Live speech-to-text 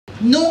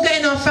Nunca Ele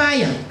não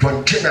falha.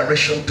 From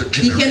generation to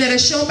De generation.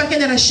 geração para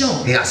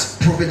geração. He has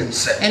proven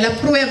himself. Ela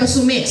prova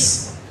su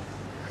mês.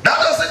 That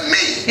doesn't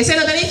mean Isso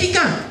não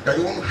significa that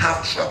you won't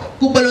have trouble.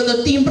 que o bolo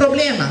não tem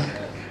problema.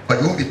 But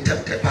you won't be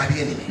tempted by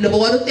the enemy. Lo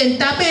pode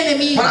tentar para o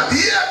inimigo. But I'm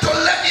here to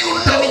let you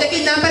Pero know me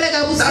que não para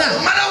that buscar. no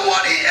matter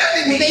what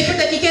the Não tem enemy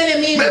importa que o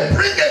inimigo may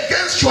bring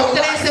against your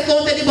life, traz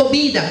conta de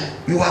bebida.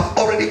 you have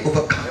already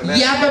overcome.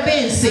 Já vai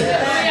vencer.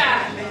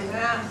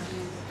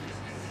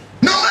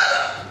 No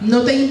matter.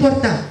 Não tem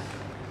importar.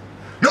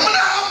 No matter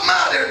how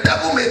mad the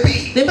devil may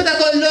be, Não importa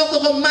com louco,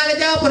 com mal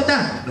de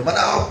aportar. no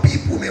matter how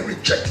people may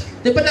reject you,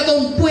 Não importa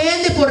com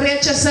puede por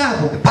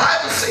rechazado. the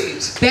Bible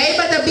says, Pei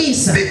para a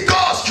bisa.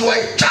 because you are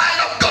a child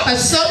of God,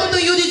 Passou do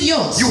Yu de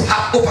Deus. you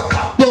have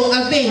overcome. Bom,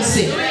 a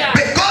vence.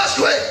 Because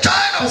you are a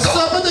child of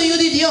God, Passou do Yu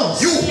de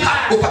Deus. you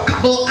have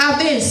overcome. Bom, a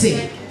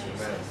vence.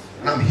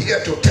 And I'm here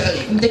to tell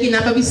you Não tem que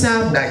nada para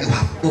bisar. that you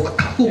have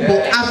overcome.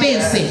 Bom, a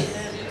vence.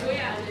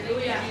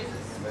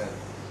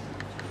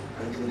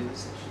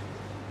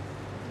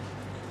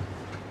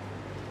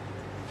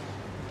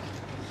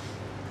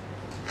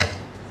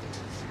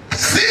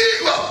 See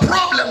your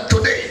problem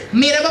today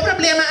Mira o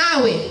problema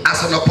awe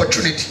as an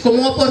opportunity como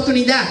uma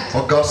oportunidade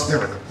for God's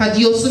miracle. para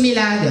Deus o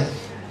milagre.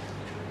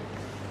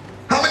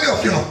 How many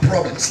of you have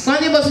problems?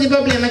 Quando você tem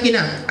problema aqui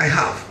não? I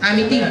have. A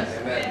mim tem.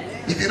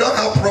 If you don't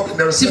have problem,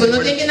 there is Se no você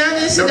não need tem que nada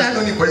there is necessidade,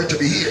 no need for you to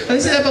be here. não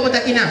precisa para botar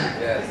aqui não.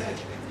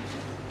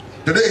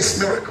 Today is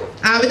miracle.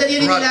 A vida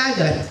de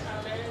milagre.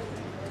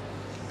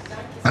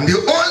 And the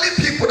only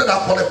people that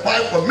are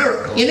qualified for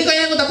miracle E único que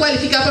está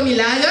qualificado para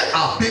milagre,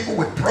 are people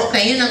with problems.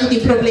 tem não tem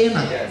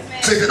problema.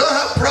 So if you don't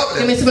have Porque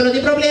problem, se você não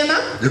tem problema,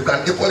 you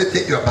can equally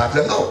take your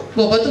battle and go.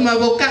 vou tomar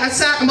vou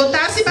caçar,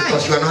 botar se vai.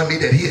 Because you are not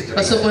needed here today.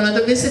 Passou por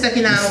outra visita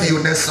aqui na We'll see aula.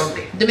 you next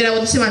Sunday. Deverá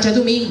outra semana já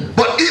domingo.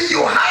 But if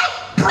you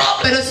have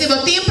problem, Pero se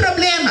você tem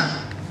problema,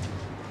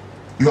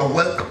 you are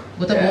welcome.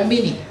 bota bom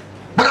bini.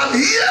 But I'm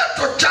here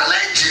to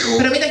challenge you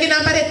Para mim tá aqui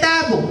na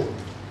paretabo.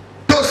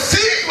 to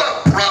see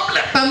your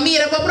problem Para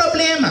mira o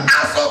problema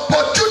as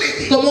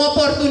opportunity como uma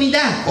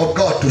oportunidade for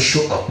God to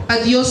show up.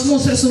 para Deus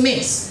mostrar su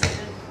mês.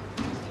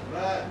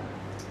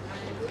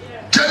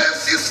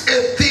 Genesis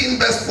 18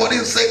 verse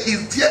 14 says,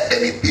 is there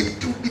anything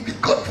too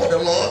difficult for the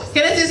Lord?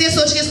 Quer dizer,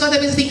 hoje que quando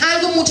vezes tem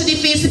algo muito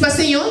difícil para o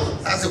Senhor?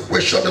 That's a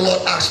question the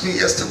Lord asked me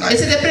yesterday.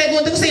 Essa é a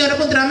pergunta que o Senhor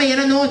encontrou amanhã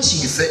à He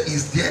noite. said,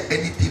 is there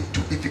anything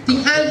too difficult?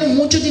 Tem algo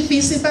muito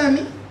difícil para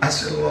mim? I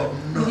said, Lord,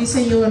 Eu no. disse,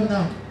 Senhor,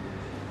 não.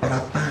 But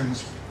at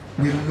times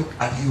we look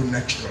at you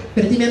natural.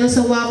 Pero time não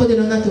sou algo de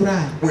lo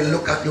natural. We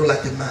look at you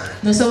like a man.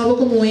 Não sou algo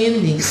como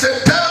ende. He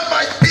said, tell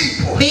my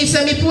people Diz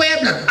a mi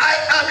pueblo, that I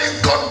am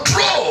in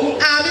control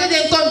habla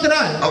del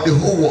control of the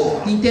whole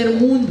world. inteiro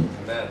mundo.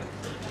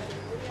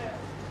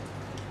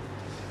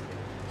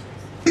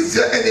 Is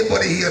there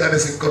anybody here that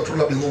is in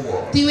control of the whole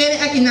world? Tem ele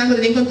aqui na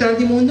tem controle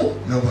do mundo?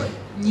 Nobody.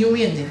 Nenhum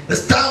ende.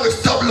 It's time we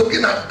stop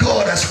looking at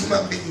God as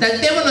human beings. Tá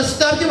temos no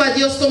stop a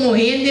Deus como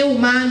ende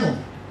humano.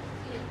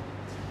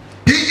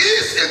 He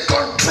is in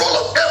control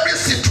of every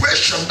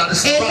situation that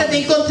is Ele around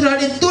tem you. controle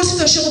de toda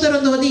situação que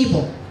nós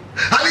vivemos.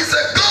 And he's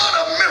a God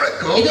of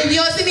E miracles. do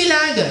Deus de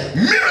milagre.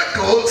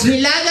 Miracles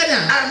Milagre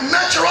não. are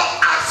natural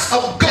acts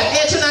of É God.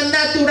 hecho na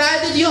natural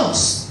de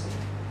Deus.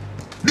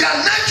 They are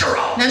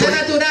natural. Na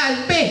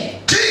natural,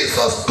 pe.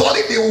 Jesus called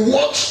it the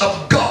works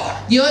of God.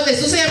 Deus,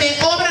 Jesus se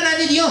llama obra na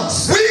de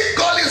Deus. We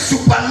call it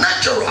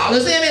supernatural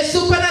Não se llama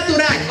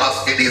supernatural.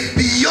 because it is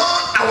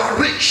beyond our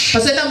reach.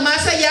 Você está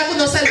mais allá que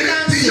nosso It is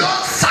alcance.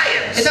 beyond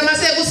science. Está mais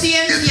allá com It's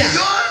ciência.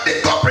 beyond the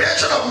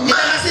comprehension of Está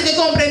man. mais allá de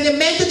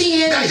compreendimento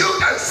de That gente. you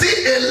can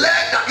see a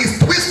leg that is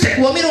twisted,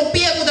 O homem não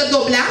pega da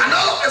doblar. and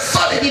all of a De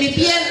sudden,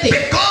 repente,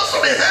 because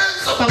of the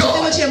hands of para você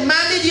God,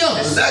 chamar de the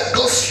Deus, leg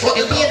goes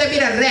ele straight pia up,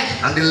 vira ré.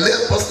 and the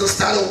leg person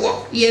started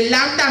walking. E ele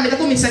lá também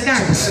começa a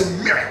cara. It's a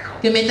miracle.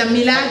 Que meta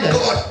milagre.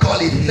 God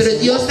called it Pero His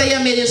Deus work. está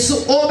llamando de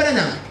su obra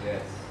não.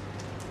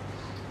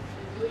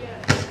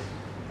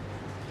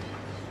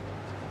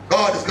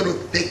 God is going to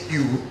take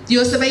you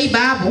Deus vai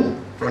babo.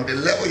 from the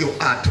level you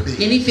are today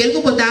Ele fez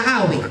com botar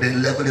aue. to the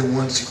level He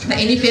wants you to be.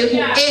 Ele fez com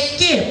e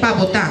que para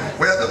botar.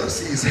 We are going to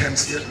see His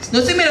hands here.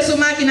 Não se mira sua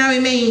máquina e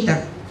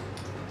meinta.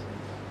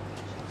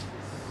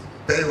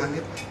 Tell your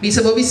neighbor,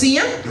 Bisa bo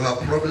vizinha? you have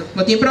a problem.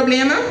 Não tem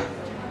problema?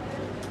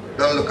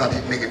 Don't look at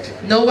it negative.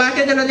 Não vá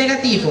acreditar no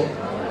negativo.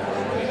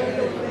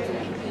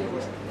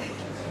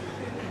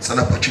 It's an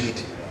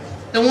opportunity.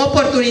 É uma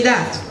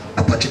oportunidade.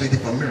 Opportunity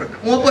for miracle.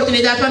 Uma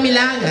oportunidade para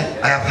milagre.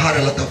 I have had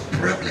a lot of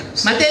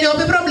problems, Mas tem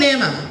outro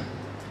problema.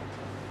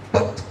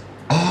 but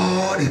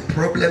all the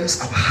problems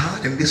I've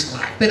had in this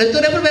life Pero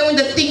todo problema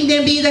ainda tem de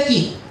vida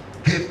aqui.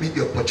 gave me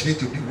the opportunity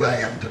to be where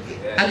I am today.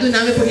 A tu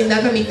não me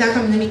oportunidade para me estar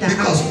caminhando me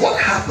Because what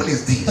happened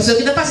is this: Mas o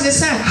que está passando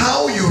sabe?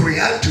 how you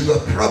react to your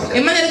É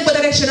problem maneira que pode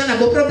reaccionar na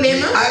bom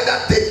problema. either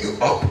take you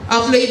up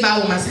Ao fluir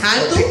o mais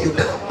alto. or take you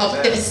down. Ao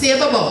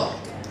terceiro bom.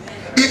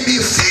 If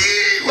you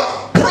see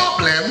your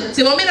problem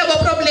Se vão mirar o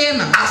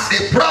problema as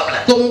a problem,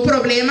 como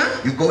problema,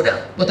 you go down.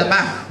 bota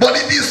baixo. But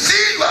if you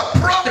see your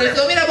Pero problem se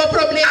vão mirar o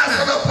problema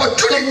as an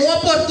opportunity como uma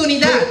to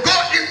oportunidade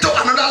go into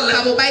another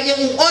level. vai de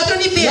outro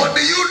nível. What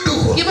do you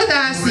do? Que você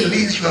assim?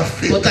 Release your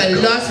faith Botar to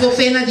God. logo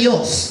fé na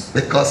Deus.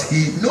 Because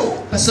He knows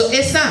Passou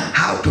essa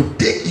how to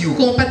take you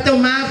como para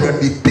tomar from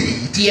the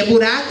pit de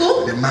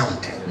buraco to the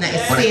mountain. na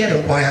But it esfera.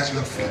 requires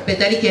your faith.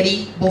 Pedari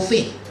querer boa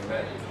fé.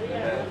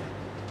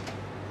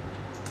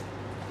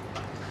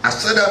 I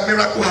said that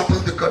miracle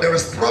happens because there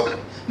is problem.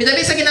 Me dá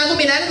pensa que não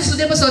milagre se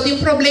depois só tem I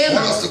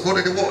problema. want us to go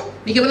to the word.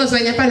 Me que nós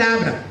vai na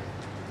palavra.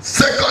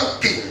 2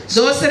 Kings.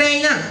 Dos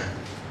reina.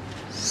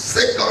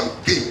 2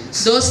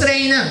 Kings. Dos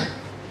reina.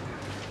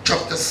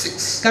 Chapter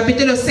 6.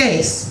 Capítulo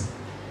 6.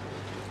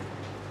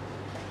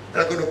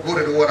 We're going to go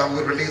to the word and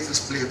we'll release this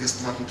place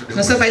this morning to the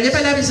Nós word. vai na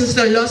palavra se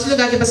está los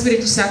lugar que para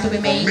Espírito Santo me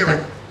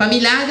meita. Para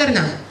milagre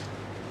não.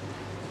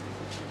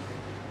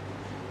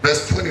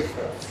 Verse 24.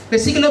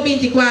 Versículo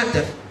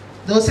 24.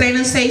 Dos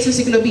reina 6,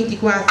 versículo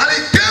 24. And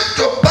it came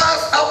to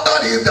pass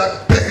after this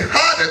that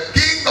Ben-Hadad,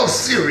 king of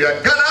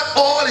Syria, gathered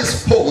all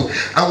his host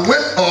and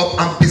went up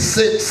and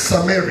besieged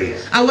Samaria.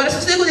 Agora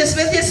sucedeu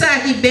después de essa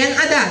que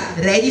Ben-Hadad,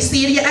 rei de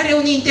Síria, a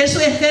reunir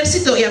seu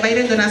exército e a vai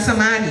retornar a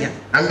Samaria.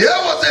 And there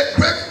was a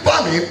great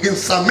famine in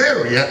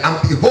Samaria,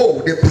 and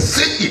behold, they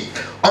besieged it.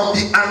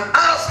 Until an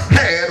ass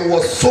head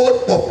was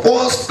sold for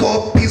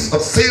 80 pieces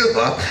of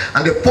silver,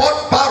 and the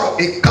fourth part of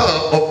a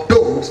calf of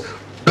those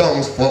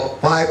dung for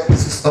 5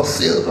 pieces of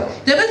silver.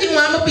 Depois de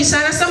homem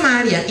pisar na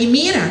Samaria, e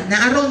mira,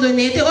 na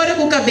arrondonete, ora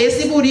com cabeça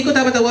de burrico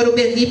estava agora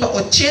vendido para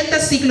 80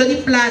 ciclos de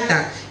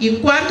prata, e um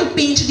quarto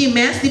pinche de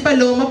mes de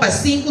paloma para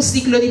 5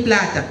 ciclos de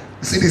prata.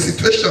 See, the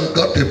situation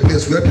got to a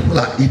place where people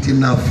are eating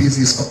now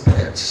feces of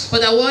birds.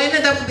 Quando a oina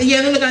está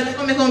no lugar de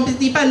comer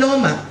de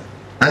paloma,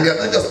 And they are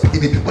not just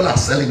eating it, people are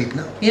selling it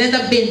now. e ainda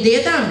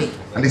vender também.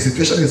 And the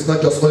situation is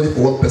not just only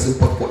for one person,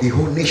 but for a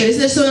whole nation. Eles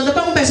não estão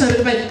para uma pessoa,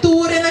 mas para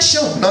toda a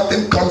nação.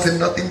 Nothing comes in,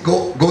 nothing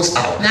goes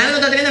out. Nada não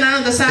está dentro, nada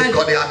não está saindo.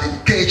 Because they have been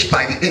caged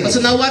by the enemy. Você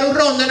não vai o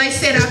rondo na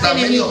será It's that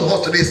many of inimigo.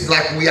 us today is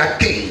like we are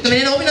caged.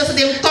 Também não nós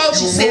temos coach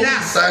You move será.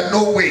 inside,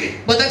 no way.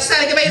 Bota que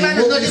sabe que vai You lá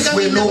move no this de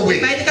way, no caminho, way.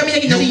 vai de caminho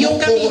aqui não You de um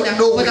move forward,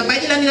 caminho, no bota way. vai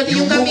de lá de You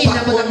um move caminho,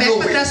 backward, bota no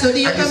para way. trás de um And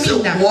you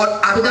caminho. say, what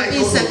am Bota I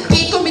pensa, going to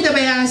que do? comida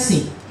vai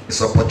assim? It's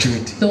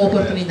opportunity Então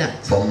oportunidade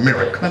for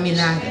miracle. para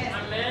milagre.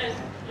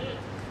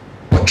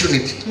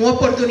 Opportunity Uma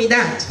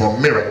oportunidade for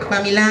miracle.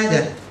 para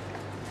milagre.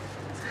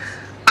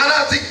 And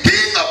as the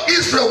king of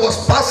Israel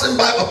was passing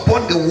by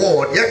upon the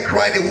wall, yet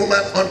cried a woman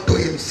unto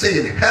him,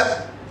 saying,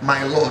 Help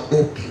my Lord,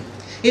 O king.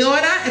 E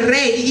ora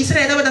rei de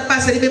Israel estava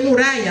passando de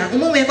muralha,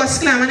 momento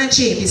exclama na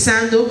ti,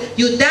 dizendo,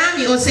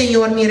 Ajudame, ó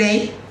Senhor, meu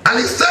rei. And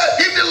he said,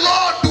 If the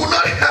Lord do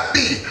not help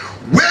thee,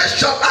 where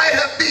shall I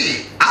help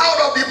thee?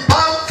 Out of the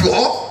barn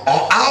floor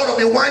or out of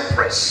the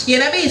winepress? E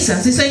ela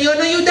pensa, se o Senhor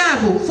não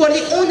ajudava, for de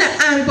uma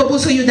arma para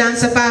buscar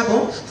ajudança para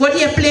for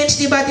de a plente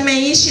de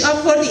batimento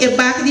ou for de a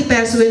baque de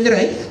perso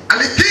vendrei. And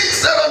the king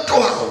said unto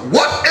her,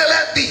 What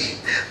aileth thee?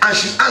 And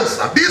she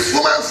answered, This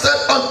woman said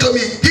unto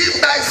me,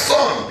 Give thy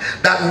son,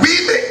 that we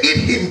may eat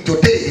him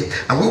today,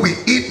 and we will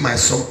eat my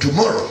son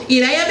tomorrow.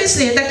 E aí a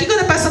bisneta, que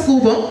quando passa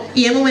cubo,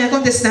 e a mulher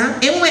contestar,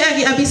 a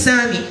mulher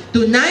avisar-me,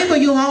 tu não é para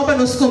o para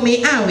nos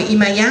comer água, e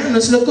amanhã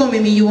nos lo come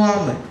o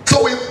homem.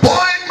 So we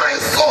boiled my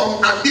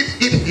son and did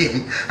eat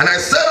him. And I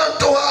said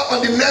unto her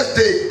on the next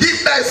day,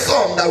 Give thy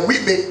son, that we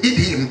may eat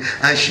him.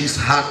 And she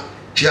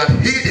had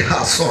hid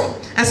her son.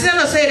 Assim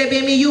nós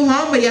recebemos o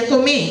homem a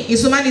comer, e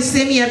sua mãe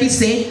disse me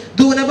avisei,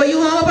 tu não vai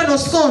o homem para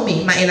nos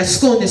comer, mas ela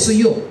esconde o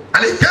eu.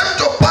 And it came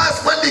to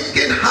pass when the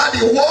king had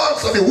the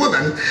words of the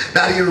woman,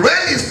 that he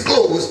rent his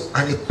clothes,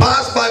 and he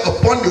passed by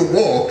upon the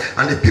wall,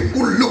 and the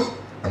people looked,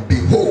 and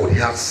behold, he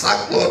had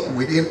sackcloth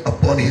within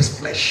upon his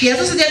flesh. E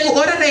essa sucedeu que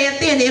ora rei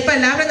atende a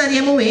palavra na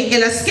minha mulher,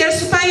 ela quer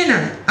su pai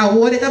não. A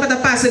hora estava da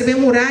passar bem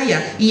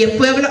muralha, e o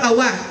povo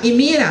awa, e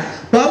mira,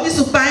 pau de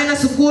su pai na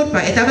su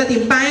culpa, estava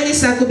de pai de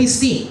saco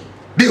vestido.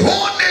 The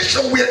whole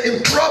nation were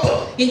in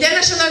trouble.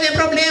 Internacional tem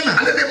problema.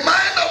 And in the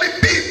mind of the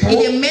people,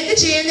 E de mente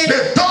de gente,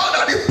 they thought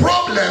that the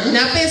problem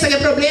não pensa que é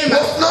problema.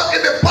 was not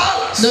in the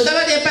palace. Não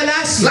estava de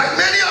palácio. Like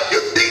many of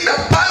you think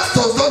that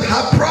pastors don't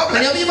have Mas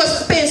problems. eu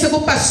você pensa que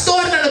o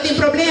pastor não tem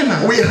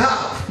problema. We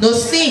have Nós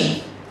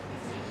sim,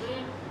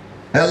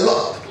 a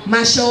lot.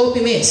 mas show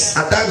mês.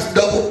 At times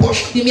double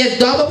portion. De minha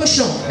dobra pro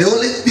chão. The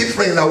only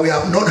difference that we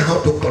have known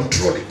how to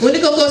control it. A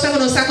única coisa que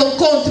nós está com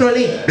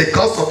controle.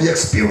 Because of the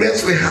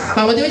experience we have.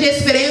 Para ter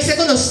experiência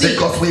que nós temos.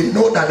 Because we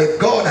know that the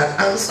God that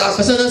answers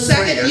Mas nós sabemos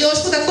que prayers Deus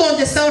pode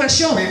contestar a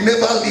oração. will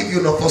never leave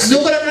you nor forsake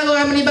you. Nunca não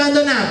vamos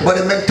abandonar. But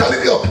the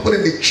mentality of people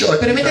in the church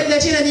Pero is me that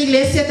entende na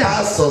igreja tá.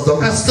 pastors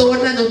don't have Pastor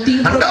não tem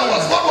and that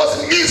was problema. what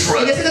was in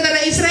Israel. Igreja está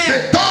na Israel.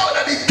 They thought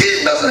that the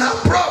king doesn't have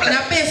problems.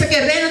 Não pensa que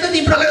rei não tem And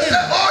they problema.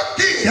 said, Oh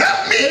king,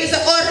 help me. Ele disse,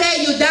 oh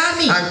rei,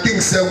 ajuda-me. And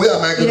king said, Where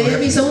am I E going to rei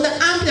help you? disse, onde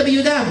amo te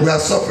ajudar. We are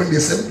suffering the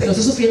same thing. Eu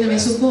estou sofrendo a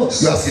mesma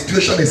coisa. Your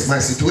situation is my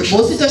situation.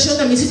 Boa situação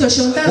da minha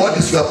situação tá. What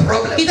is your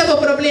problem? Que tá o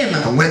problema?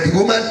 And when the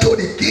woman told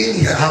the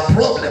king her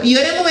problem, E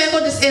eu não é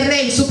quando é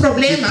rei, seu the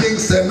problema. king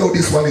said, No,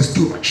 this one is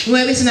too much. Não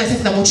é isso não, isso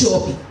está muito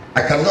óbvio.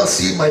 I cannot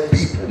see my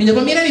people Mi no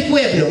puedo mirar mi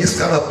pueblo. in this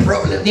kind of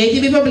problem De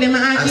ahí mi problema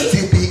and aquí.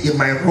 still be in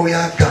my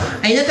royal garb.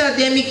 Ahí no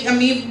traté a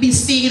mi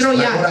vestir Like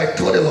what royal. I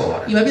told the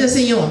Lord, Y va a pedir,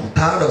 Señor,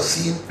 tired of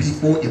seeing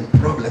people in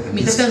problem in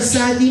me this está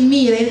cansado de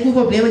mirar el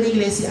problema de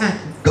iglesia aquí.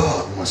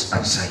 God must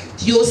answer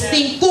you. Dios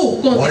tem que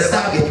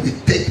contestar. Whatever it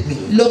will take me,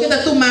 Lo que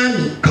está tu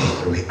mami,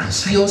 God will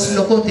answer you. Dios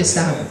lo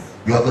contestaba.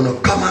 You are going to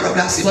come out of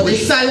that Quando ele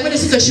situation. saiu da You are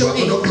situação,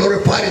 going to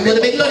glorify the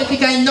quando vai name of God.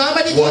 glorificar em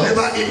nome de Deus,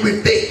 Whatever it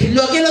will take,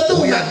 lo que lo we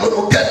toma, are going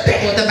to get there.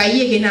 quando vai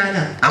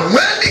chegar And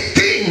when the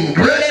king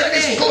rendered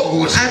his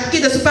clothes,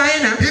 aqui da sua pai,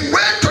 he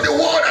went to the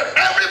wall and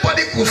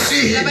everybody could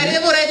see la him. vai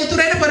demorar do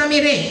turno para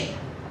mirar.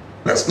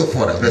 Let's go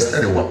further. Verse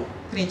 31.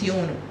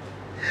 31.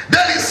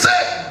 Then he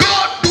said,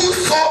 God do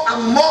so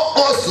and more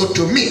also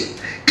to me,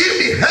 if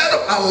the head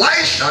of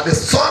Elisha, the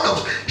son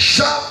of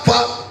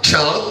Shaphat,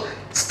 shall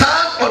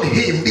stand on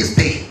him this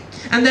day.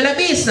 Anda la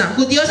vista,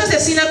 que Deus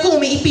assassina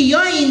come e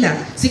pior ainda,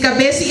 se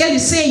cabeça e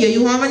Eliseu e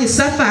o homem de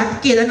Safat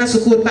queda na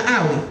sua curva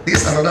água.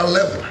 This is another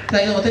level.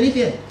 Está em outro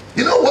nível.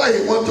 You know why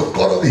he want to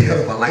cut off the head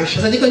of Elisha?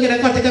 Você diz que era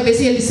corta a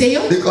cabeça e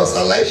Eliseu? Because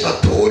Elisha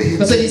told him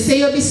Você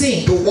Eliseu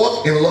obedeceu. to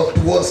walk in love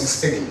towards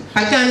his enemy.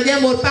 A cara de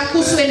amor para com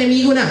o seu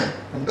inimigo não.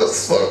 And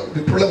that's what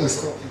the problem is.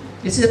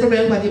 Esse é o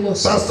problema com a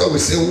devoção. Pastor will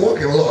say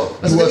walk in love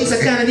Você towards diz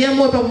his a cara enemy. de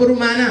amor para o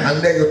humana. And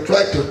then you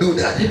try to do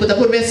that. E botar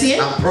por assim,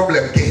 And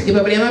problem came. e o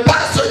problema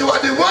Pastor, you are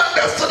the one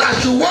that said I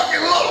should walk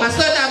in love.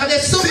 pastor estava de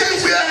super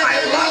See where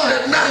I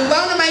landed now.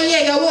 igual na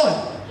manhã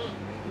agora.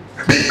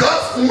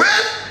 Because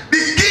when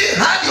the king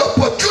had the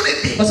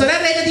opportunity Você não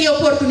rei de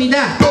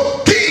oportunidade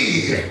to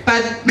kill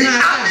para the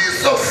matar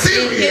armies of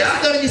Syria,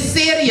 de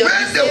Síria.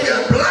 when they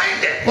were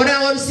blinded,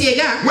 Ora hora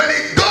cega. when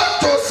he got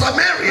to Ora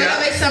Samaria,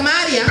 vai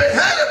Samaria. they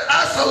had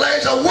asked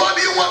Elijah, what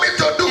do you want me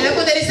to Ela do?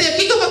 poderia dizer, o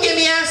que eu vou que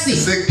me He hace?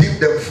 said, give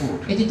them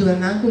food Ele dura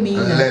na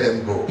comida. and let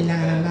them go.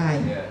 Ela vai.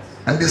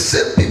 And the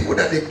same people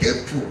that they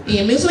gave food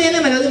E mesmo ele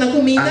mandando na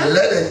comida, and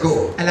let them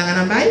go ela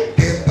não vai.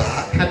 came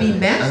back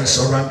Abimbe. and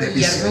surrounded the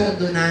E city.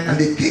 arrondo nana. And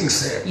the king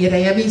said, E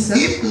aí avisa.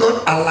 if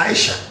not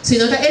Elisha, Se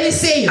não tá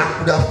Eliseu. I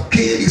could have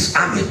killed his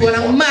army E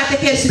foram mata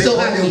que ele se because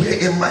toca they aqui.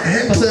 were in my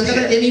hand Você to não tá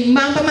kill. ele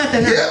manda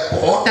matar na.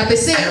 Therefore, Tá I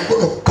pensando? am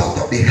going to cut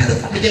off the head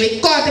of Me Elisha deve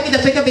corta que da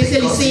foi cabeça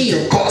because it's Eliseu.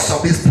 the cause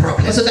of this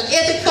problem. Você tá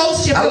ele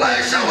causa de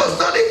Elisha was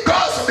not the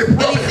cause of the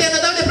problem. Eliseu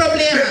não dá de The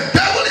problema.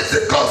 devil is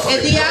the cause of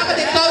O the diabo problem.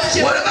 de causa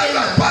de Whatever you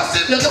problema. are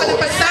passing Lo que through,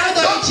 vai passar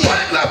do don't dia.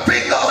 point your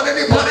finger on Não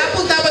anybody.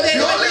 apuntava The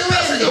dele only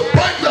person para you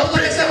point your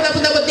começava a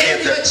finger apontar o is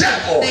dedo the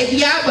devil. é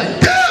diabo.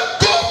 They'll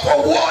go for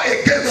war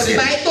against him.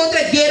 Vai contra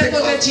a guerra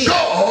contra Because ti.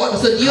 God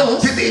Nosso Deus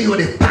has given you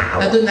the dá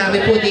power. do nave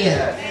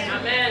poder.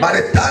 By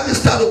the time you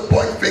start to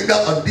point finger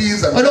on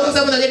these and Quando that,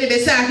 usamos dele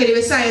besar,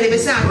 ele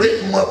besar.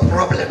 create more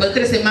problem. Quando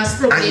crescer mais And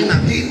problema.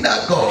 you hinder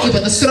E God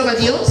quando trova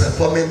Deus,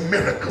 performing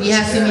miracles. e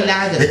assim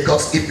milagre.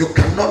 Because if you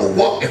cannot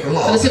walk in Quando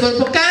love, você for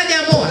por cara de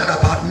amor, forget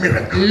about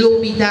miracles.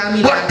 lupida But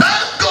milagre.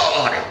 thank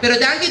God Pero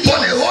danke for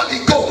the Deus, Holy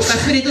Ghost. para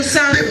Espírito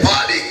Santo.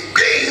 Before the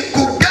king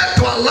could get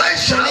to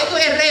Elisha, Quando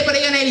é rei para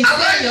chegar na Eliseu,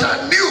 Elisha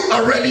knew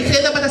already.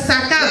 Eliseu dá para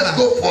sacar. Let's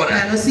go for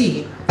it. Não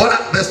siga.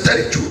 But verse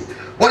 32.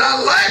 But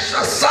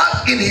Elisha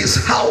sat in his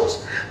house,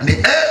 and the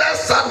elder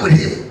sat with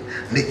him.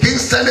 And the king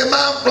sent a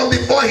man from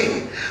before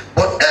him.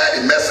 But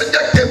ere the messenger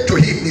came to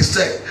him, he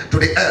said to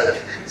the elder,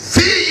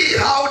 see ye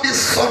how this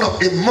son of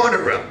a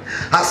murderer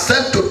has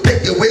sent to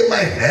take away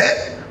my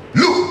head?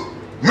 Look,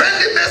 when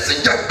the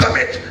messenger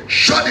cometh,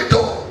 shut the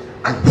door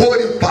and hold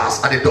him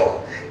fast at the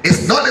door.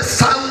 Is not the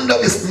sound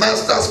of his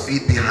master's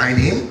feet behind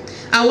him?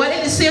 Agora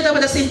Eliseu estava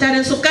a sentar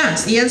em sua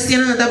casa e a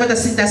anciana estava a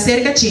sentar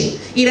cerca de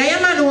ele. Irá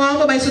chamar o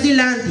homem para isso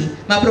delante,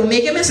 mas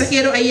promete que o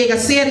mensageiro aí chega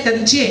cerca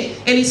de ele.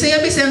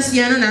 Eliseu disse a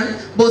anciana, não,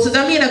 você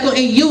está mira com o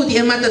Yudi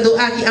e matador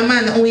aqui,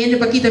 amanda, ende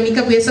para quitar minha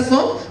cabeça,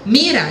 for?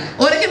 Mira,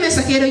 hora que o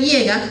mensageiro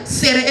chega,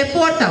 será a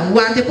porta,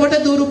 guante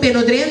porta duro,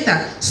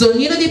 penodrenta,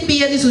 sonido de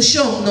pia de seu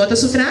chão, nota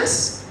sua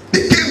trás?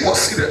 The king was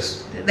serious.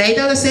 Daí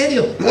estava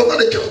sério. It was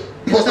not a joke.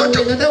 It was not a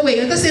joke.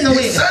 Não está sendo He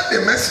huega. sent the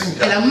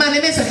messenger. Ela manda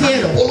o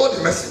mensageiro. And follow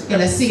the messenger.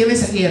 Ela sigue o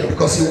mensageiro.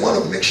 Because you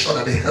want to make sure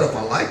that the head of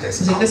Elijah is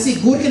Você está out.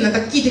 seguro que não está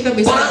quita a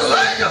cabeça? But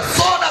Elijah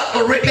saw that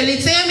already.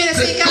 Eliseu mira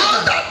They assim,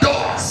 closed cara. that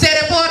door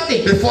Será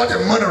porte. before the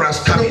murderers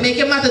come in. Promete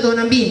que matador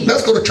não vem.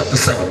 Let's go to chapter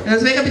 7.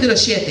 Nós vemos capítulo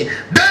 7.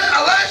 Then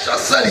Elisha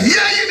said, hear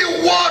ye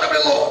the word of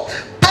the Lord.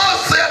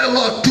 Thus saith the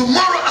Lord,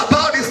 tomorrow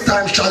about this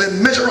time shall a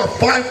measure of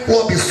 5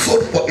 flour be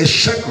sold for a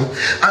shekel,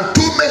 and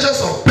 2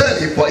 measures of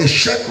barley for a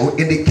shekel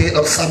in the gate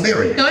of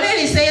Samaria. Então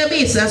Eliseu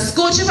avisa,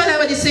 escute a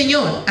palavra do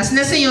Senhor. Assim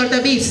o Senhor te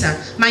avisa.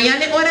 Amanhã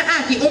hora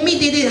aqui,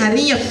 medida de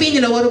farinha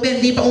fina lo vou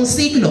vender para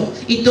ciclo.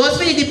 E 2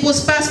 medidas de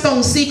pus-pas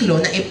para ciclo,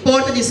 na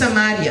porta de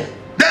Samaria.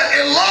 Then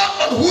a Lord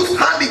on whose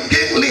hand the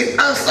king leaned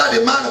answered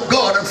the man of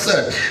God and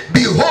said,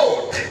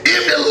 behold,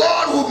 if the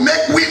Lord will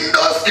make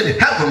windows in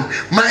heaven,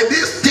 might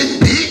this thing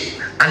be?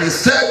 And he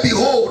said,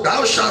 behold,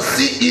 thou shalt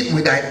see it it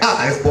with thy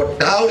eyes, but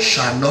thou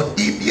shalt not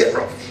eat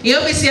thereof. E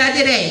oficial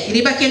de rei,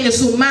 riba quem eu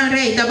sou man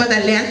rei da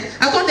badalhan,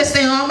 acontece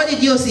tem homem de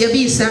Deus e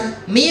avisa,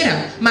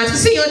 mira, mas se o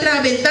Senhor tra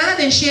a ventana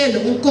do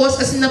cielo,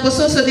 coisa assim na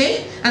pessoa só de,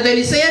 a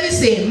Eliseu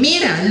avisa,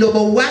 mira,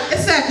 lobo wat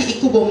essa aqui e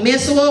cubo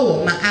meso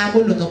ovo, mas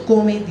água não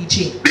come de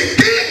jeito. The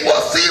king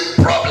was seeing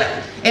problem.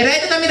 E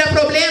rei não mira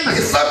problema.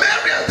 In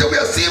Samaria they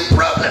were seeing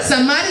problem.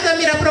 Samaria não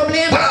mira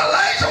problema. But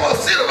Elijah was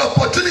seeing an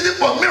opportunity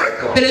for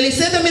miracle. Pero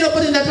Eliseu não mira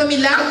oportunidade para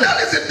milagre. And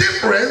that is the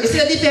difference. Essa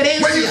é a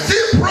diferença. When you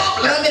see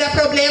problem, Não mira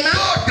problema.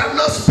 God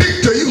cannot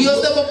speak to you.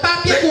 Deus não pode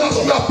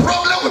Because your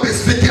problem will be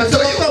speaking to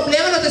you.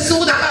 problema não te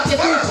suga da As parte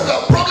far as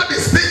your problem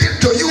is speaking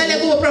to you, there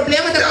will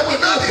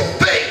not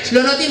be faith.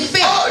 Lo não tem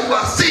fé. All you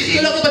are seeing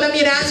Tudo que você está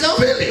mirando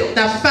failure.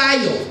 está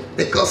falho.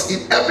 Because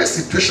in every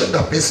situation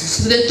that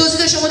faces De toda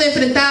situação que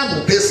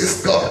enfrentamos,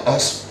 faces God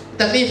also.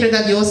 também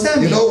enfrenta Deus You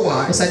também. know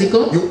why? Você diz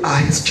como? You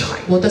are his child.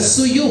 Você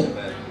suyo.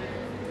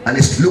 And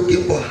he's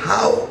looking for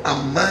how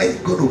am I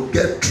going to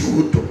get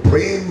through to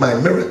bring my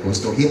miracles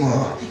to him or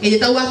her. Ele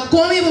está lá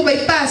como eu vou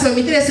passar para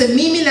me trazer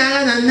meu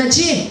milagre na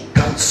gente.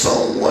 Can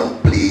someone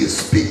please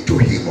speak to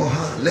him or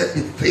her? Let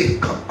the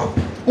faith come up.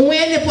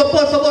 Ele por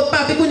favor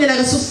papi com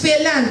ele sua fé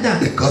lanta.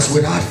 Because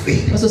without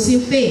faith, Mas sem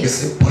fé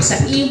it's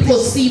impossible. é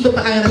impossível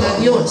para agradar a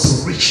Deus.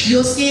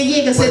 Deus quer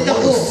que But seja you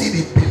want to bom. see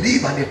the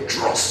belief and the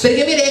trust.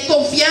 Porque mira, é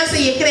confiança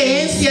e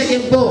crença de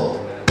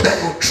bom. That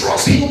you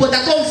trust him. Cubo está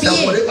That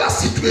confiante. whatever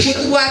situation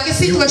Por qualquer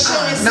situação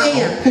you are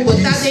seja, now, cubo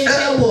está he's dentro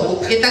able do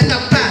outro. Ele está to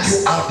capaz take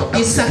you out of that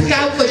de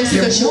sacar o de The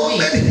situação.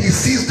 moment he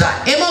sees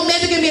that, É o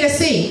momento que mira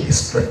assim, he's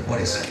straight for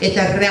his head. ele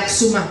está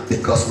reaxumando.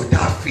 Because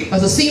without faith,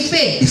 Mas sem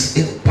fé, it's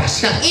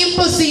impossible está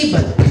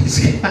impossível to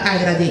please him. para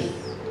agradar.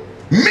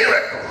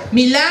 Miracle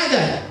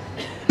Milagre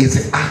is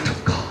an act of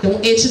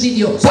God. é hecho de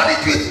Deus. But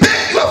if you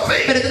take your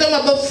faith, Pero tem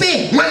uma boa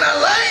fé. when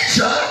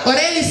Elijah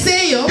Ora,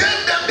 Eliseu,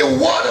 gave them the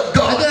word of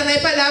God, agora na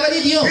palavra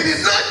de Deus. he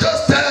did not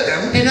just tell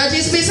them Ele não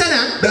disse pensa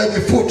não. there will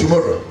be food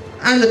tomorrow.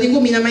 Ah, não tem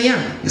comida amanhã.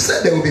 He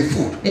said there will be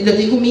food. Ele não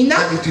tem comida.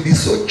 And it will be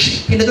so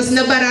cheap Ele está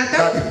sendo barata.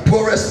 that the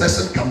poorest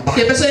person can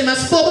Que a buy. pessoa é mais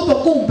pobre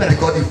para comprar.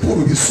 Because the food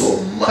will be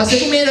so Você much.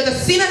 comida está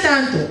sendo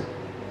tanto.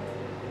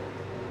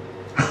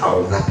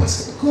 How is that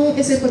possible? Como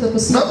isso pode ser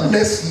possível? Not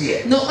next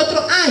year. No outro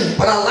ano.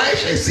 But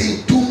Elisha is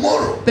saying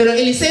tomorrow. Pero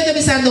Eliseu está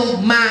pensando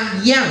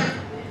amanhã.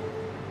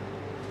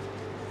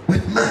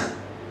 With man,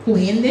 Com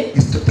gente,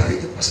 it's totally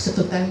isso impossible.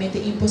 é totalmente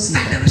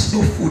impossível. And there is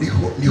no food in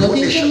the Não whole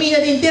tem nation.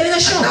 comida de inteira And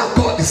nação. now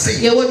God is E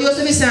saying, o Deus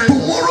está pensando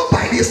tomorrow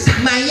by this time,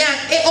 amanhã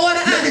é hora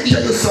Let me aqui.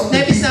 tell you something, Não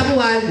é pensar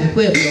algo,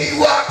 pueblo. in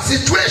your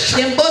situation,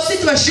 Tem boa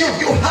situação.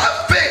 if you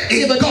have faith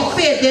Se in você tem God,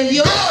 fé em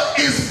Deus, God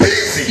is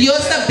busy Deus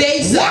está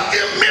bem.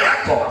 working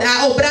miracle,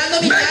 Está obrando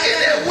making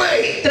milagre. a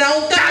way Traz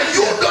that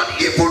you caminho.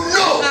 don't even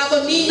know.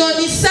 Algo nem não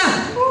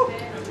sabe.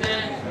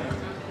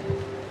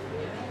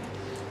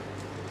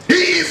 He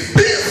is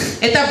busy.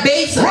 Ele está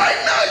bem. Right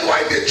now you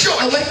are in the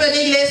church, Agora para a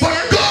igreja.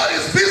 but God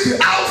is busy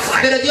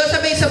outside Pero Deus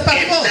também se in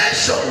parou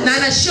nations, na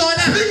nação,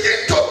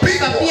 speaking to people,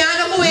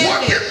 papiando com ele,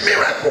 working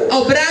miracle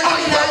obrando on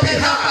your milagre na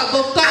behalf.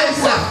 boa And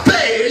causa. your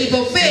faith E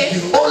por fé,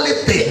 is the only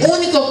thing a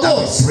única that will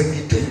coisa, bring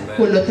it to you.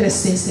 por lo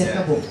crescência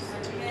acabou.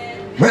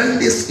 When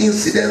these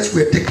incidents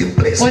were taking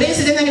place, Por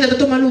isso, tem que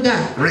tomar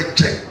lugar.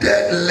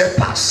 rejected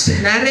lepers.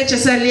 Na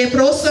rechaçar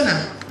leproso,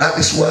 That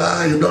is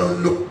why you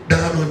don't look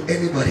down on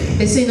anybody.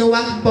 esse não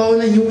é bom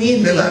na nenhum.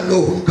 Never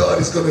know whom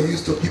God is going to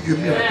use to give you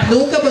miracles.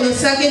 Nunca vamos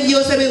saber que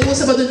Deus sabe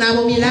usa para dar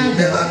um milagre.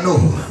 Never know.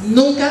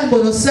 Nunca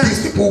vamos saber.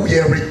 These people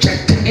were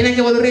rejected. É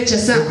que vamos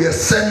rechazar. They were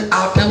sent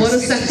out Não of the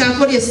vamos city. sacar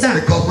por estar.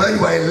 Because when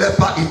you are a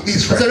leper in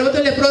Israel, Só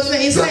não leproso na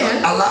you are Israel.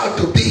 not allowed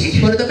to be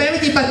Quando tu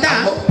permite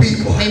patar, among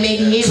people. é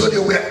meio So they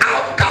were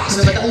outcast.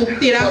 não vai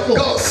tirar But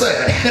fora. God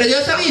said, Pero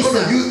Deus sabe I'm isso.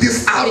 going to use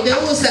this E Deus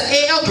outcast usa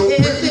to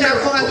bring tirar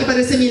fora aqui miracles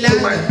para esse to milagre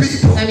my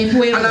people. na minha And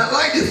poema. I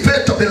like the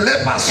faith of the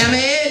lepers.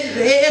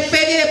 É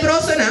fé de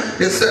leproso, não?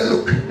 They said,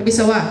 look,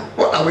 Abisawa,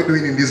 what are we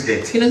doing in this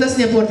gate? que nós estamos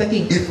na porta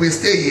aqui. If we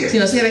stay Se here,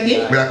 nós sair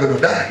aqui, we are going to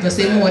die. nós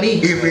temos que morrer.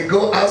 If we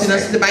go Se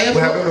nós outside, vai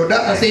we are going to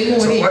die. nós temos que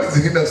So morrer. what is the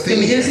need of Tem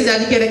staying here? necessidade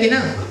de querer aqui,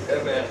 não.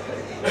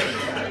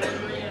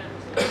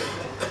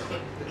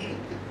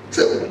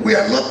 So we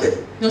are nothing.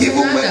 No Even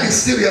somos when nada. the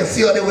Syrians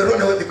see us, they will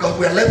run away because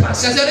we are lepers.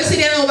 Se a senhora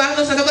siriana no barco,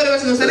 nós estamos agora,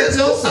 nós estamos Let's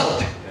go leproso.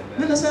 out.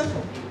 Mas nós vamos.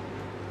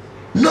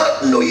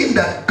 Not knowing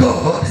that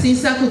God Sem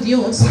saco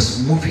Deus, was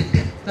moving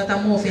them. nós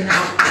estamos movendo.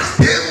 And as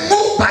they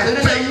move by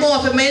Agora faith,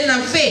 nós movemos, mas na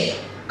fé.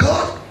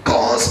 God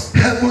caused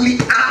heavenly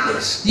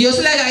armies Deus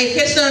lega a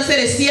questão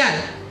celestial.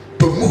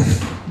 to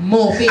move.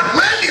 Move. And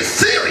when the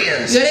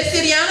Syrians, E o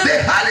siriano, they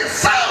had the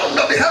sound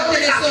of the heavenly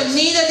ele armies,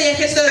 sonido de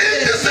questão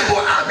invisible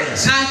celestial.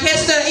 armies, A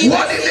questão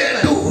What did they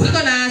invisível. do? O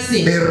que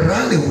nasce? they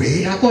ran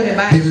away. Ela corre They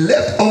baixo.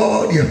 left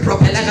all their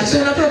properties. Ela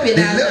gastou na They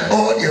propriedade. left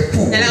all their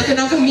food, Ela que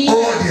não comida.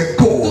 all their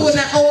gold, Tudo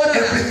na hora.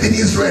 everything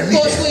Israel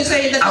Todos needed. os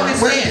israelitas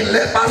And when the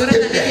lepers Durante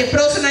came a there,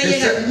 leproso na they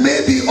chega. said,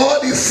 maybe all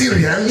these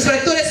Syrians,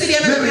 Infratura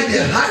siriana na maybe they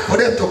aqui. hide for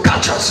them to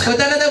catch us.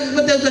 Botaram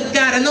da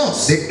cara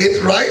nós. They ate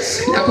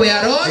rice, A comer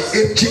arroz.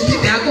 they ate chicken,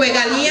 A comer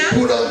galinha.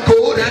 put on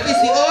gold, Lápis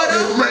de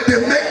ouro.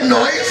 they make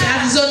noise.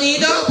 Faz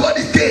sonido.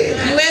 Nobody came.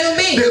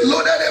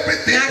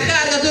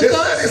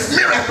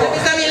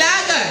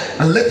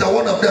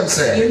 of them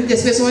said, E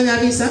muitas pessoas na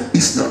avisa,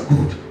 it's not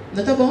good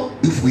não tá bom?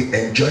 if we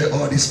enjoy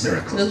all these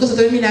miracles. Nós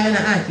gostamos de milagre na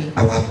aqui.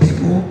 Our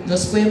people,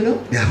 Nosso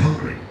pueblo they are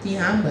hungry. tem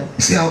hambre.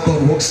 You see how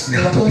God works in the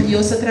heart of Quando people.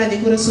 Deus atrás de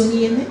coração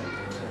né?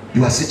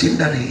 You are sitting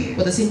down here,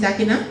 Pode sentar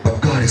aqui não? but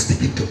God is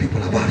speaking to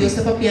people about Deus it.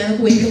 está papiando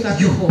com ele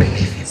You com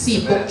believe it. Se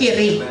vou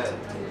querer,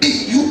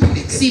 If you believe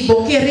it, se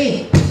vou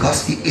querer,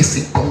 because He is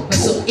in mas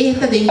control ele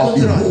está em of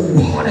the whole controle.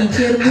 world.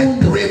 Inteiro I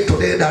mundo. pray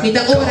today that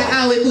Então ora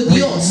ao com God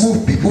Deus. will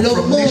move people Lo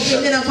from move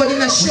nations. na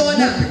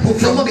coordenazione. Lo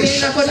move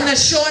na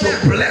coordenazione.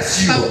 To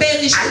bless you. Pa I pray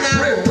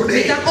benedicionar.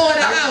 today Então ora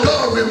that ao.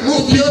 God will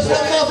move Deus people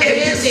lo move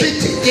in this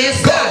city.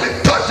 God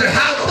will touch the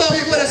heart of Toca o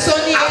people coração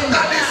de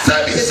after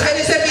this service.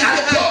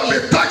 And God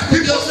will touch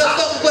people's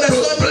heart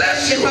to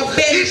bless you.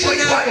 Even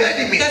your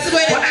enemies.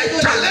 But I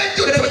challenge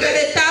you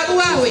today.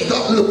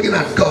 Stop looking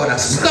at God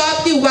as man.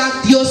 Stop the work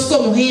Deus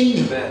como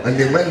gente. And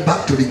they went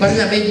back to the Quando king.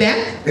 na vem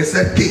back, They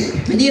said,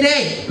 King,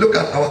 direi. look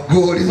at our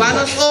golden Quando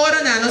watch. nós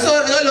ora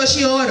nós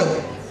loshi oro.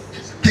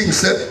 King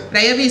said,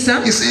 Daí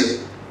avisa. you see,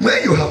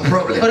 when you have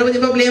problems, Ora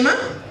tem problema.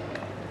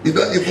 you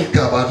don't even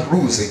care about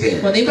rules again.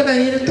 Quando nem para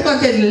tu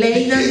quanto é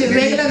lei na They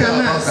regra care na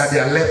about mais. that they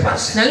are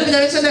lepers. Na luta da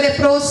versão da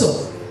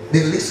leproso.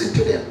 They listen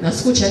to them. Não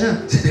escuta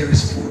não. Say there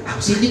is food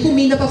Se outside. de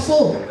comida para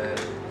fogo.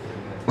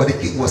 But the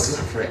king was still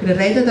afraid. O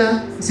rei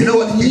da You know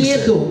what the king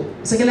medo.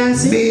 Isso que lá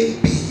assim.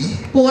 Maybe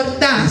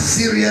Porta. the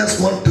Syrians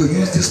want to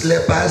use these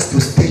lepers to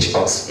stage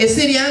us. E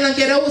siriano não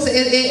quer usar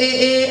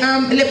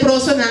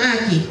leproso na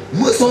aqui.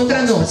 Most Contra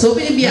of us, nós. Só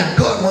para enviar.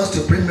 God wants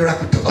to bring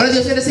miracle to Ora us.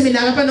 Deus quer esse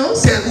milagre para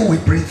nós. Devil will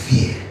bring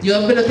fear.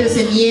 Deus pelo ter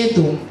esse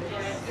medo.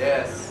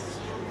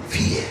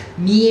 Fear.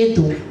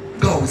 Medo.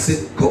 God will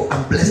say, go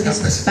and bless that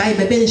person. Pai,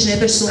 vai bendizer a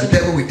pessoa. And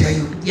devil will tell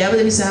you, Diabo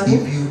deve saber.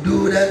 if you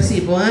do that,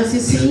 Se bom assim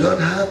you sim. don't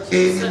have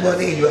any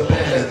money in your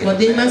pocket again.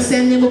 Quando ele mais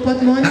sendo nem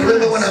pode money. I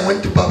remember when I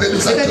went to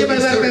Barbados, I Eu told quero you the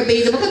para story.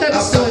 beber. Vou contar a I've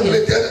história.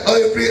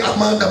 calculated every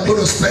amount I'm going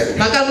to spend.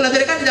 Mas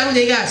calculadora que dá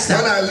onde gasta.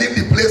 When I leave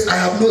the place, I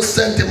have no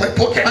cent in my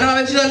pocket. Ora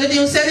vai precisar de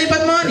cento e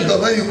pode money. Because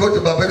when you go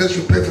to Barbados,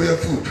 you pay for your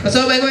food. Mas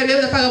só vai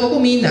ver pagar para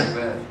comida.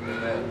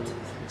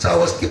 So I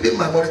was keeping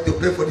my money to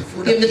pay for the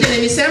food Que não tem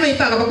emissão e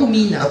paga para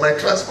comida. and my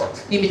transport.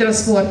 E me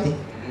transporte.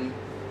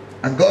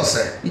 And God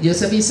said, E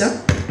Deus avisa.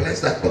 bless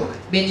that boy.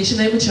 Bendice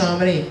na muito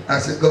homem. I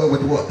said, God,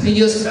 with what? E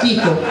Deus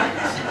Kiko.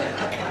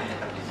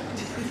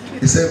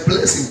 He said,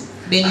 bless him.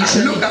 Bendice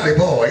I look at the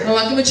boy. Não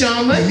aqui muito He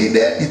homem.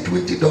 needed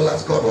the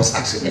 $20 God was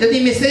asking. Então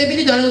tem mestre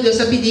de $20 Deus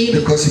está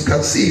pedindo. Because you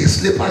can see his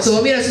slippers. Só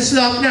vou mirar seus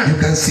slop na. You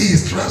can see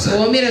his trousers.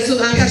 Vou mirar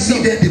seus He ancação.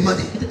 needed the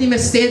money. Então tem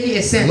mestre de The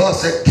essência. Lord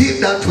said, give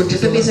that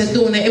Deus avisa $20.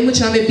 tu, né? É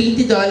muito homem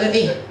 $20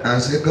 hein. I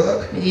said,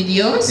 God, Me diz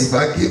Deus. if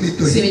I give it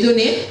to Se me him,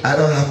 doner, I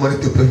don't have money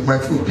to pay for my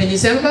food.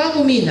 bendice para a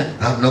comida.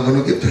 I'm not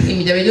going to give to E him.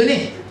 me deve doner.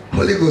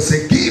 Holy Ghost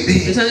said, give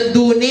Deus him. está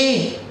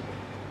doner.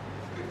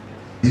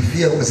 The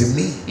fear was in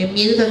me. É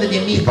medo tanto de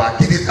mim. If I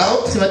give it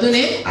out, Se vai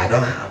doner, I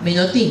don't have. me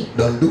não tem.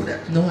 Don't do that.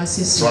 Não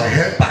assiste. So I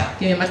held back.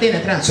 Que me matei na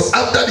atrás. So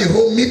after the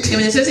whole Que meeting,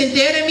 me necessita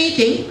inteira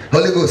meeting.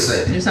 Holy Ghost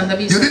said, Deus está you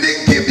avisa.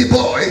 didn't give the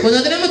boy Quando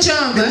eu tenho the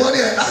chamba, money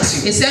I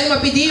asked you. esse é uma I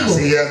pedido.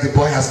 said, yes, the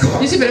boy has gone.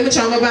 Disse para mim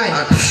chamba vai.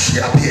 And he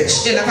appeared.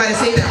 Ele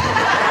apareceu.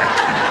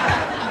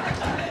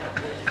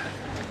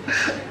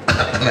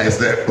 And I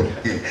said,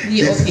 okay,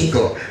 E this is ok.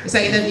 God. Isso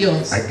aí é de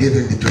Deus. I gave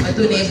him the Eu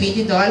donei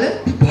 $20.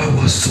 $20. The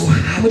boy was so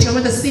happy. O chama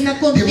está assim na The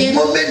contente.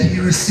 moment he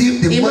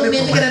received the E no money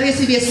momento from que ela my,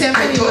 recebia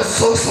sempre I just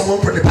saw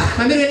someone from the back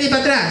mas mira ele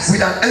para trás.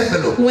 with an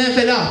envelope Com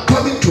envelope.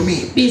 coming to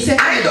me. Disse,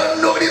 I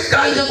don't know this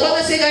guy e não before.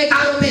 conhece esse cara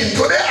And também.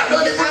 today I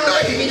don't even know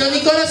E him. não me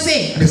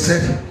conhece. And he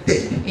said,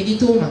 hey. Ele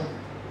toma.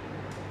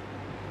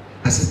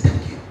 I said,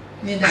 thank you.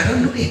 Me I dá.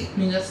 don't know him.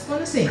 Me não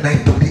conhece. And I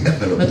took the Mas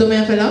envelope. tomei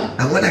envelope.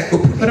 And when I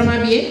opened Para it,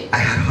 mais bem, I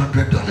had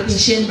eu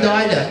tinha $100.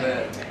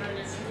 $100.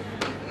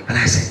 And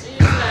I said,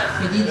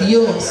 God, Me diz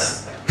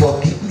Deus.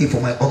 forgive me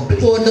for my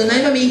unbelief.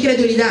 Perdonai a minha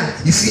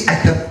incredulidade. You see, I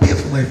can pay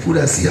for my food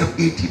and still have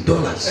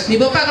 $80. Me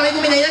vou pagar minha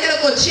comida ainda que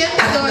era $80.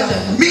 I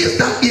have missed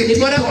that Me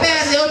bora $80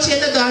 perder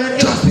 $80.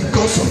 just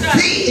because of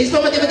fear. Isso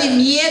foi motivo de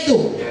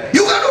medo.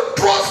 You got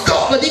to trust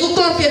Eu God. digo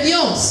confia em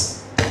Deus.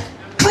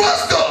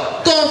 Trust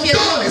God. Confia em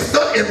God Deus. is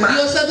not a man.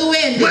 Deus está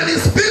doente. When he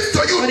speaks to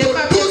you Quando to ele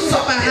fala do para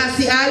something,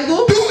 fazer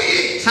algo, do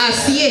it.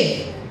 assim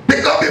é.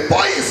 Because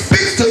before he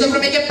speaks to Só you, para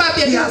mim que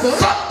papi he has é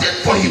something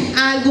for you.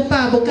 algo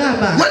para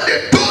bocaba. When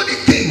they told the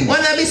king,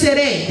 Quando eu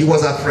serei, he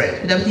was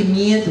afraid. eu dava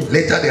medo.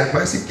 Later they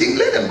advised the king,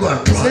 let them go and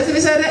Se try.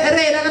 você vai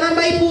rei, não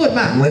vai por,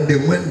 ba. When they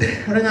went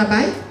there, Ora não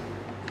vai,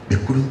 they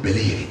couldn't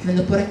believe it.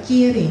 não por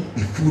aqui.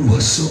 The food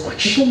was so A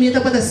much comida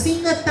pode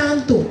assim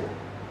tanto.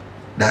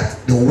 that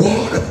the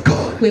word of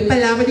God Com a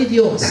palavra de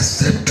Deus. that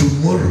said Tu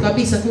tomorrow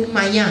avisa com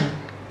amanhã.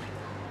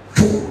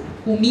 food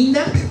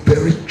Comida, will be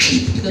very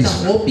cheap in então this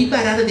tá world. roupa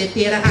parada de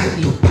terra Came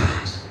aqui. to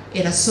pass.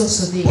 Era só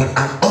dele. But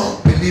an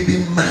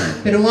unbelieving man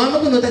Pero o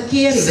homem que não está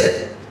querendo.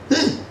 said,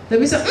 Tu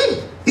avisa,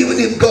 even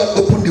if God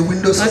opened the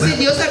windows of mas se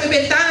heaven, Deus abre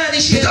ventana de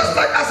just chão.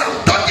 like as I'm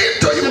talking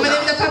to you Na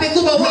maneira now, da papi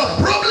cuba, no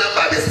problem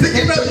might be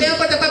speaking o to problema you.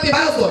 pode estar papi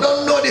Pastor cuba.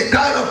 don't know the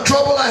kind of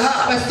trouble I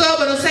have. Pastor,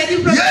 mas não sai de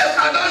problema. Yes,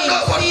 I don't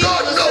know, but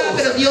God knows.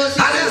 Pero Deus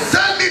And He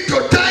sent me to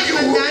tell you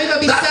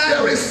that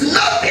there is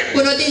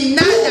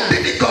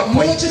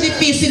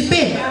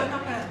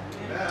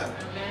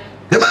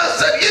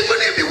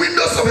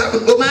of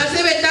heaven open. Mas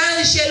se ventana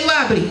do cielo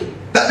abre.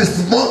 That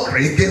is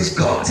mockery against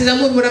God. Isso é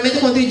murmuramento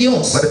contra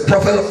Deus. But the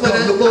prophet of God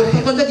looked at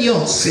him. Contra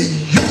Deus. Say,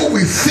 you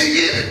will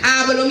see it.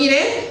 Ah, lo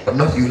mire. But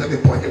not you. Let me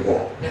point the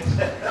wall.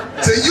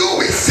 Say, you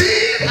will see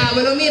it. Ah,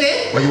 lo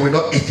mire. But you will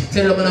not eat it.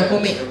 Pero lo no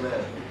come.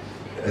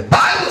 The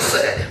Bible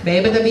said they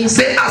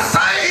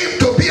assigned him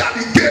to be at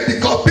the gate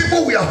because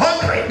people were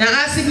hungry. When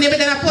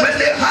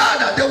they heard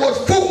that there was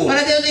food,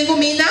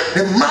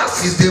 the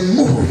masses, they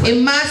moved.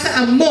 And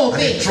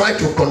they tried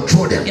to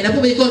control them. And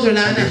they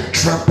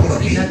trampled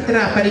on him.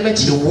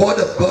 The word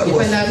of God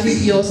was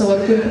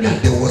fulfilled. And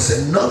there was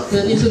enough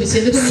food,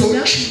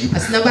 so cheap.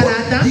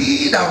 But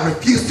he that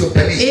refused to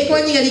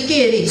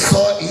believe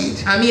saw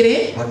it,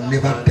 but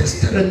never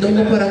tested it.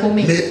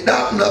 May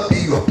that not be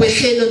your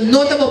portion.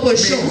 May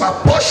your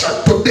portion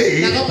today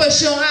be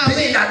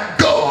that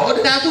God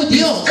is able to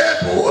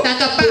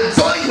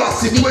turn your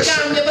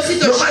situation.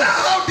 No matter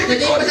how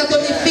difficult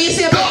it is,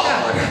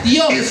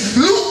 God is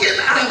looking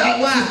at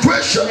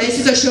that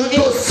situation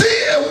to see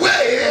a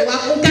way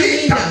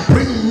He can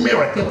bring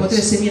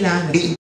miracles.